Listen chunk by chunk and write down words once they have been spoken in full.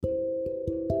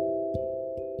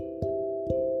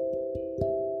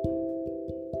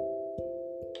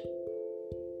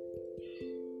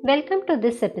Welcome to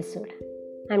this episode.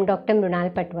 I'm Dr.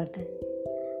 Mrunal Patwardhan.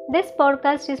 This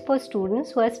podcast is for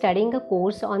students who are studying a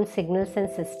course on signals and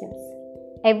systems.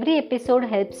 Every episode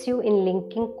helps you in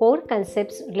linking core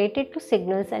concepts related to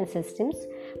signals and systems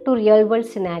to real-world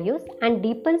scenarios and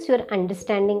deepens your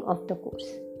understanding of the course.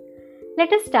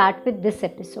 Let us start with this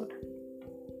episode.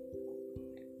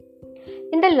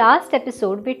 In the last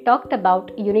episode, we talked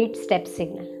about unit step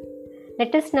signal.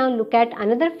 Let us now look at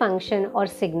another function or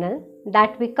signal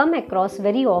that we come across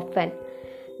very often,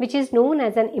 which is known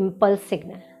as an impulse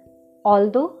signal.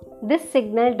 Although this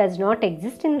signal does not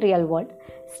exist in real world,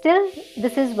 still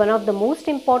this is one of the most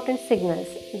important signals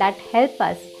that help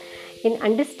us in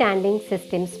understanding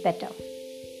systems better.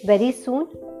 Very soon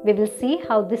we will see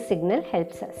how this signal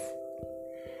helps us.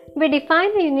 We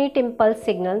define a unit impulse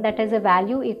signal that has a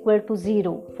value equal to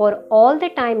 0 for all the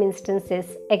time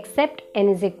instances except n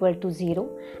is equal to 0,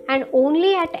 and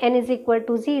only at n is equal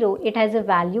to 0 it has a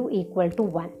value equal to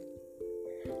 1.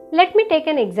 Let me take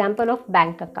an example of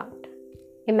bank account.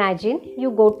 Imagine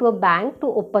you go to a bank to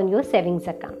open your savings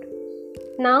account.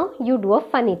 Now you do a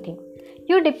funny thing.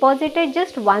 You deposited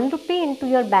just 1 rupee into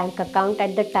your bank account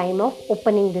at the time of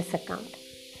opening this account.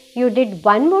 You did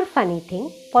one more funny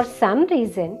thing. For some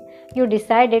reason, you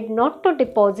decided not to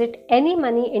deposit any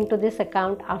money into this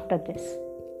account after this.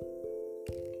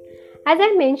 As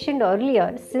I mentioned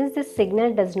earlier, since this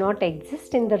signal does not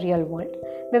exist in the real world,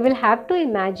 we will have to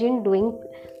imagine doing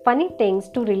funny things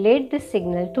to relate this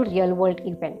signal to real world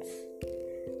events.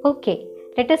 Okay,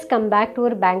 let us come back to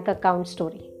our bank account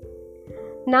story.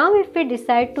 Now if we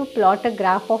decide to plot a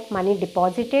graph of money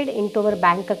deposited into our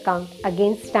bank account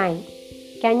against time,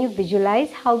 can you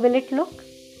visualize how will it look?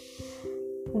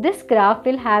 This graph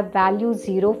will have value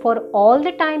 0 for all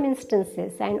the time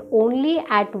instances, and only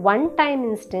at one time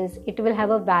instance it will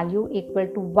have a value equal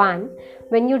to 1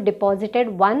 when you deposited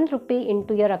 1 rupee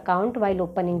into your account while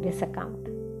opening this account.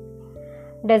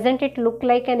 Doesn't it look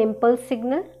like an impulse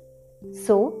signal?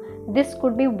 So this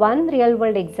could be one real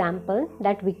world example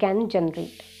that we can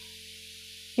generate.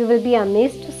 You will be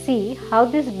amazed to see how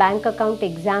this bank account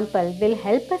example will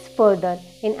help us further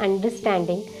in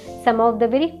understanding some of the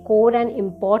very core and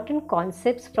important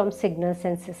concepts from signals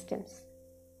and systems.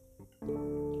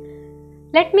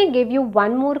 Let me give you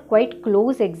one more quite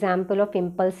close example of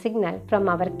impulse signal from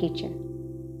our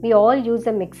kitchen. We all use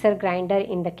a mixer grinder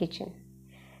in the kitchen.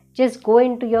 Just go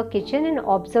into your kitchen and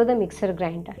observe the mixer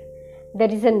grinder.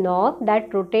 There is a knob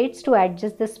that rotates to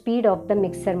adjust the speed of the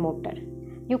mixer motor.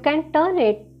 You can turn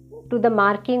it to the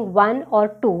marking 1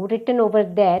 or 2 written over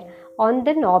there on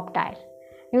the knob dial.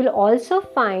 You will also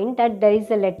find that there is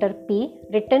a letter P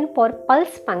written for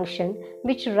pulse function,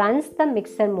 which runs the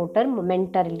mixer motor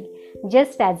momentarily,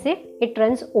 just as if it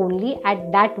runs only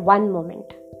at that one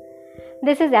moment.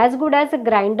 This is as good as a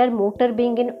grinder motor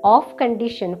being in off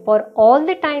condition for all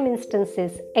the time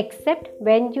instances except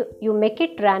when you make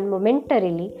it run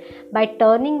momentarily by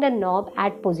turning the knob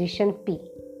at position P.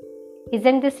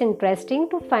 Isn't this interesting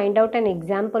to find out an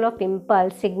example of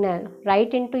impulse signal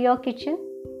right into your kitchen?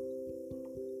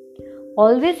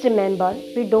 Always remember,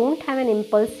 we don't have an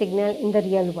impulse signal in the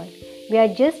real world. We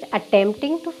are just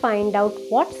attempting to find out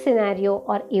what scenario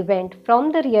or event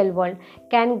from the real world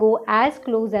can go as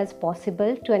close as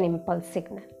possible to an impulse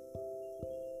signal.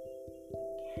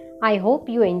 I hope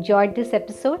you enjoyed this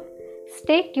episode.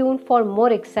 Stay tuned for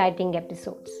more exciting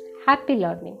episodes. Happy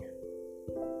learning!